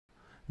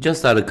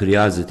Just out of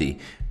curiosity,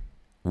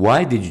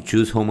 why did you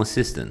choose Home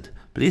Assistant?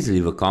 Please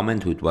leave a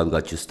comment with what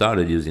got you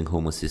started using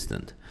Home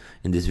Assistant.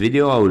 In this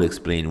video I will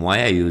explain why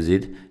I use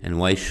it and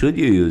why should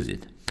you use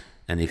it.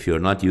 And if you're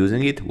not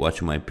using it,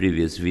 watch my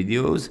previous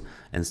videos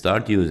and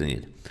start using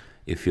it.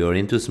 If you're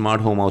into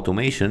smart home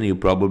automation, you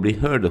probably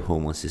heard of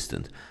Home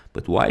Assistant.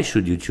 But why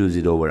should you choose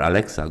it over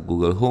Alexa,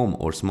 Google Home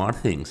or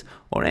SmartThings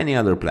or any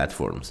other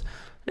platforms?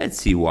 Let's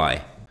see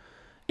why.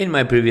 In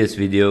my previous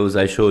videos,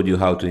 I showed you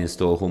how to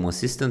install Home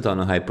Assistant on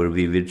a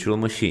Hyper-V virtual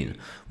machine,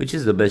 which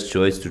is the best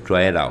choice to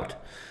try it out.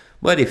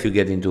 But if you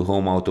get into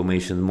home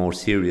automation more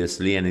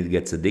seriously and it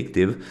gets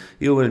addictive,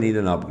 you will need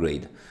an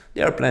upgrade.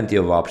 There are plenty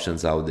of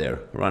options out there,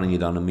 running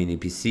it on a mini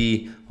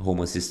PC,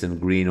 Home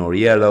Assistant green or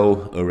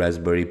yellow, a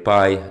Raspberry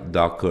Pi,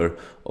 Docker,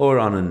 or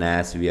on a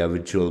NAS via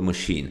virtual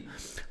machine.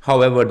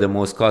 However, the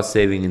most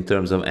cost-saving in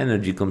terms of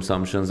energy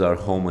consumptions are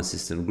Home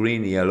Assistant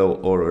green, yellow,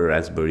 or a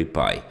Raspberry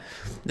Pi.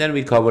 Then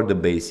we covered the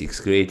basics,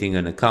 creating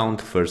an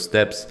account, first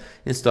steps,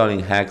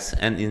 installing hacks,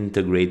 and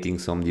integrating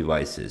some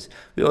devices.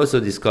 We also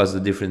discussed the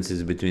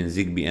differences between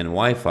Zigbee and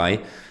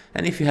Wi-Fi,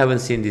 and if you haven't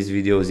seen these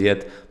videos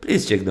yet,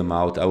 please check them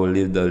out. I will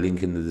leave the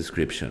link in the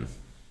description.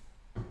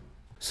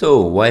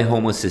 So, why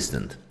Home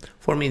Assistant?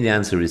 For me, the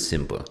answer is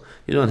simple.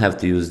 You don't have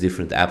to use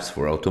different apps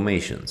for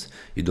automations.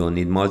 You don't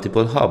need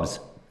multiple hubs.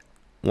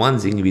 One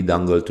Zigbee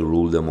dongle to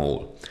rule them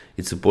all.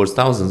 It supports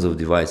thousands of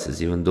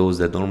devices, even those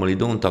that normally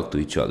don't talk to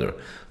each other,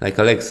 like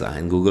Alexa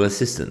and Google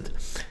Assistant.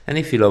 And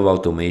if you love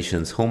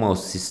automations, Home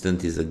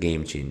Assistant is a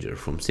game changer.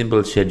 From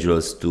simple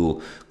schedules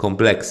to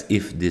complex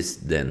if this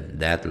then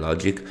that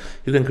logic,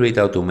 you can create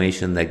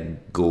automation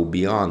that go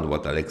beyond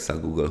what Alexa,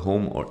 Google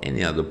Home or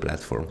any other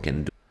platform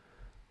can do.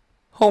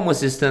 Home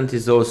Assistant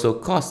is also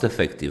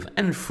cost-effective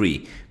and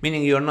free,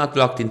 meaning you're not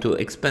locked into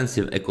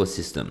expensive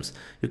ecosystems.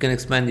 You can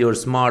expand your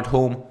smart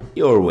home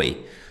your way.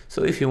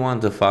 So if you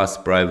want a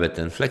fast, private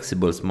and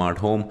flexible smart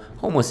home,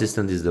 Home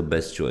Assistant is the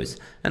best choice.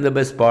 And the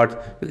best part,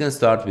 you can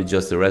start with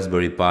just a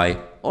Raspberry Pi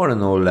or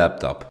an old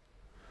laptop.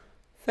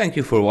 Thank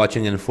you for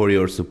watching and for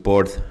your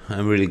support.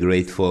 I'm really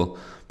grateful.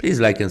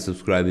 Please like and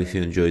subscribe if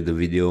you enjoyed the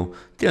video.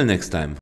 Till next time.